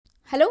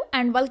Hello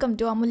and welcome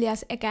to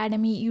Amulya's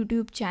Academy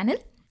YouTube channel.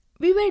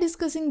 We were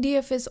discussing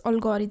DFS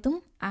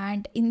algorithm,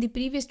 and in the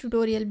previous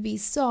tutorial we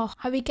saw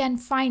how we can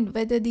find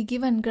whether the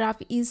given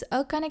graph is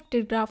a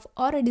connected graph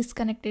or a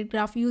disconnected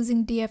graph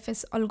using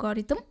DFS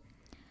algorithm.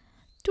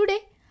 Today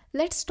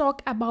let's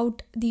talk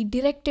about the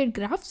directed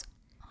graphs.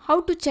 How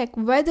to check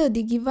whether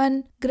the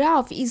given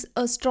graph is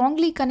a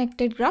strongly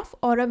connected graph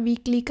or a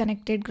weakly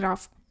connected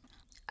graph.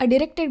 A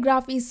directed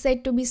graph is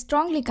said to be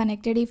strongly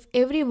connected if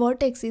every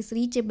vertex is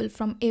reachable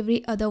from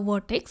every other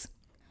vertex.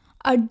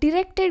 A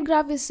directed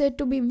graph is said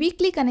to be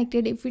weakly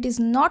connected if it is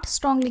not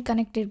strongly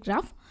connected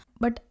graph,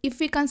 but if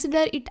we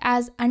consider it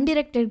as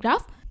undirected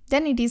graph,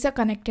 then it is a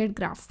connected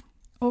graph.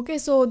 Okay,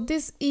 so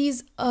this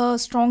is a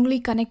strongly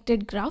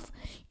connected graph.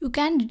 You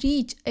can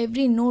reach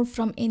every node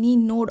from any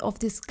node of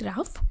this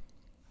graph.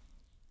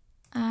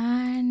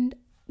 And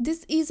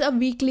this is a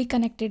weakly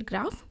connected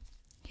graph.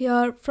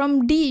 Here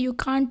from D you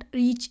can't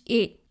reach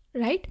A,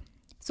 right?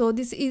 So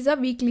this is a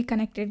weakly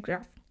connected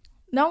graph.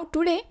 Now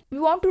today we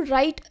want to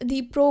write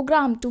the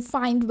program to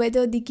find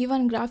whether the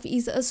given graph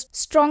is a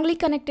strongly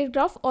connected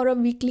graph or a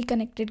weakly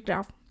connected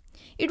graph.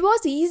 It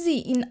was easy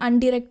in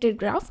undirected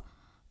graph.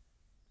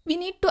 We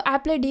need to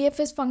apply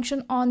DFS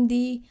function on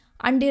the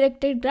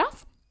undirected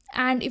graph,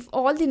 and if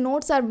all the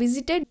nodes are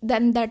visited,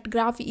 then that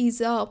graph is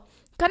a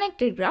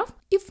connected graph.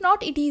 If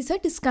not, it is a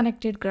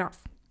disconnected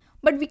graph.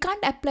 But we can't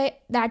apply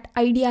that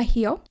idea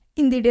here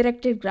in the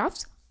directed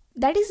graphs.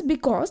 That is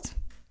because,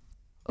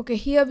 okay,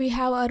 here we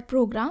have our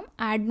program,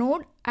 add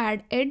node,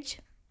 add edge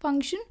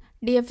function,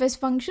 DFS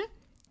function.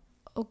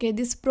 Okay,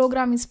 this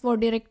program is for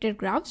directed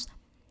graphs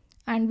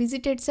and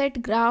visited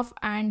set graph,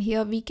 and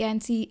here we can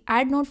see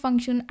add node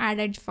function, add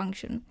edge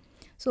function.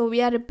 So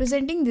we are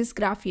representing this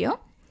graph here.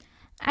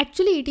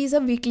 Actually, it is a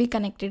weakly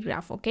connected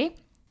graph, okay?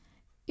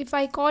 If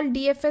I call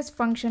DFS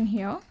function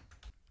here,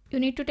 you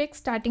need to take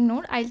starting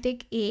node. I'll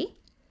take A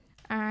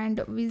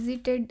and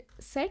visited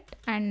set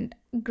and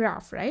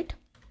graph, right?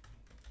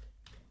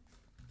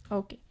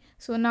 Okay,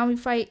 so now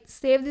if I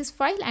save this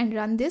file and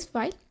run this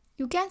file,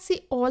 you can see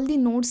all the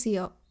nodes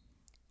here.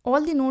 All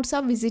the nodes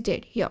are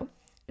visited here,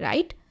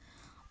 right?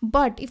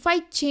 But if I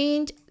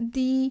change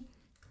the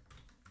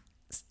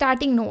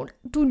starting node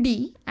to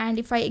D and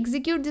if I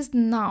execute this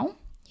now,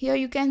 here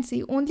you can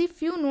see only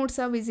few nodes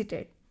are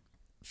visited.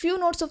 Few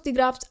nodes of the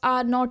graphs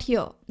are not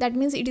here. That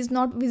means it is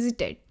not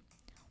visited.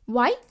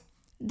 Why?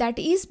 That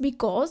is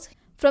because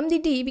from the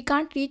D we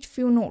can't reach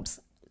few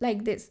nodes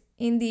like this.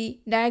 In the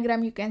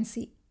diagram you can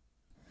see.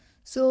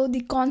 So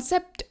the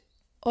concept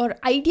or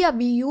idea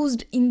we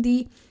used in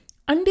the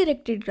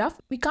undirected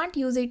graph, we can't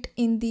use it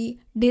in the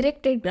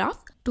directed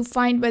graph to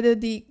find whether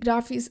the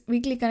graph is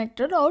weakly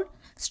connected or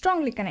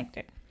strongly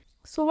connected.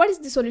 So what is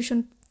the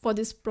solution for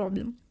this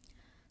problem?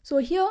 So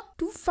here,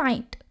 to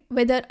find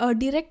whether a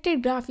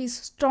directed graph is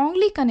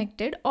strongly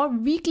connected or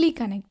weakly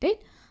connected,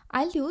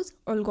 I'll use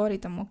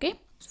algorithm, okay?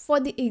 For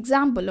the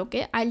example,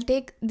 okay, I'll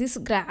take this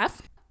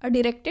graph, a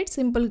directed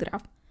simple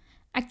graph.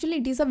 Actually,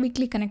 it is a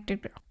weakly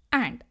connected graph.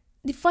 And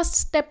the first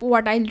step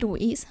what I'll do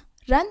is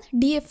run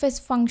DFS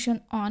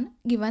function on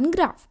given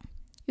graph.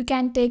 You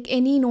can take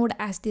any node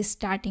as the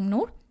starting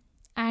node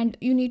and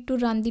you need to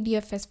run the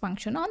DFS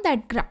function on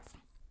that graph.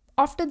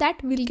 After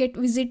that, we'll get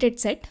visited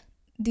set.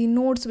 The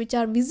nodes which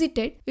are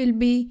visited will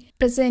be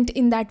present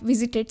in that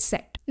visited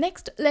set.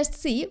 Next, let's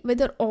see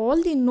whether all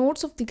the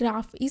nodes of the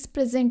graph is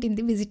present in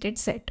the visited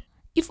set.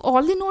 If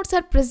all the nodes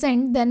are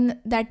present,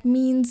 then that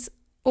means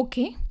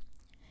okay.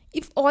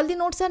 If all the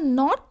nodes are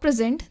not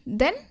present,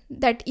 then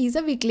that is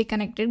a weakly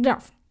connected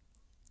graph.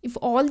 If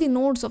all the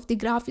nodes of the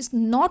graph is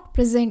not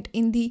present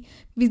in the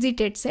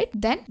visited set,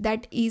 then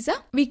that is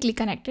a weakly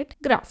connected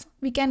graph.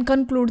 We can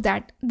conclude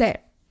that there.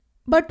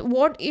 But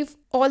what if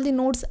all the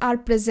nodes are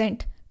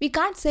present? We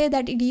can't say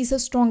that it is a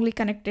strongly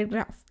connected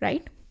graph,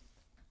 right?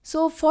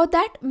 So for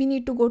that, we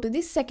need to go to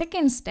the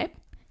second step.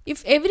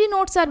 If every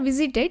nodes are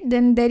visited,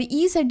 then there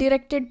is a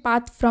directed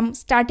path from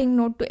starting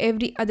node to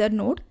every other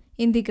node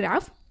in the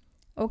graph.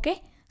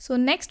 Okay. So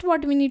next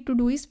what we need to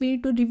do is we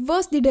need to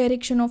reverse the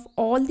direction of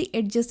all the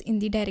edges in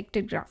the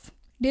directed graph.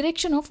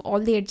 Direction of all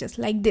the edges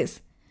like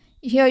this.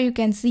 Here you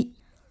can see.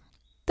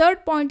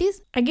 Third point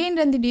is again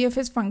run the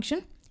DFS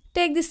function.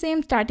 Take the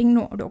same starting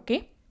node,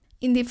 okay?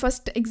 In the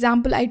first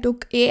example, I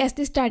took A as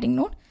the starting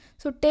node.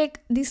 So take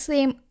the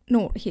same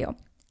node here,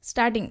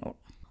 starting node.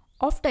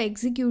 After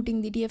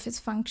executing the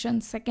DFS function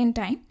second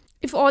time,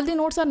 if all the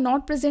nodes are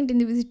not present in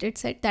the visited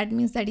set, that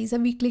means that is a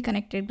weakly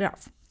connected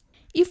graph.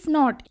 If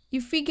not,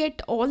 if we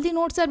get all the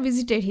nodes are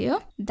visited here,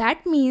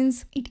 that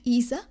means it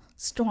is a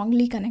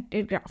strongly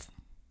connected graph.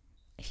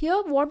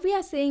 Here what we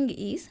are saying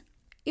is,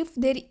 if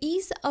there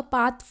is a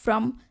path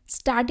from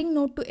starting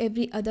node to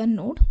every other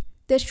node,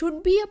 there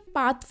should be a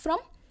path from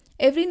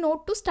every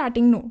node to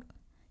starting node.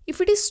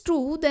 If it is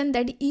true, then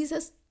that is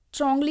a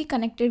strongly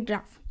connected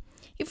graph.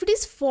 If it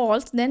is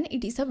false, then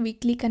it is a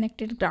weakly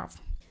connected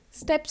graph.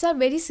 Steps are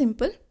very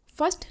simple.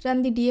 First,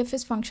 run the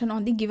DFS function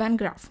on the given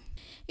graph.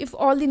 If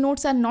all the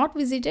nodes are not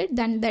visited,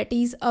 then that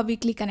is a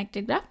weakly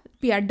connected graph.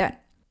 We are done.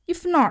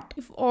 If not,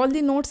 if all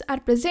the nodes are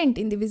present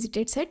in the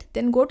visited set,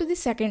 then go to the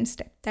second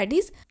step, that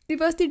is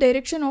reverse the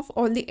direction of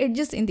all the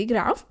edges in the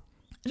graph.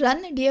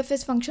 Run a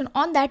DFS function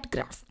on that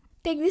graph.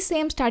 Take the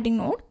same starting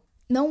node.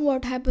 Now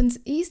what happens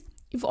is,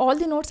 if all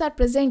the nodes are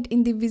present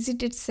in the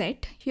visited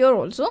set here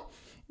also,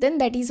 then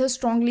that is a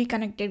strongly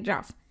connected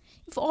graph.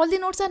 If all the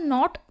nodes are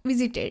not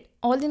visited,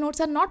 all the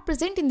nodes are not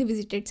present in the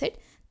visited set,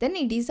 then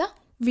it is a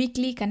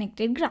weakly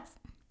connected graph.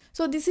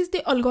 So this is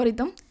the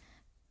algorithm.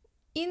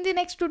 In the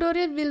next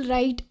tutorial, we'll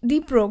write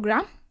the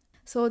program.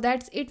 So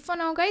that's it for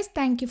now, guys.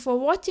 Thank you for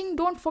watching.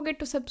 Don't forget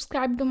to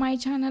subscribe to my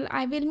channel.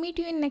 I will meet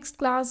you in next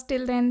class.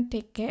 Till then,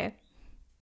 take care.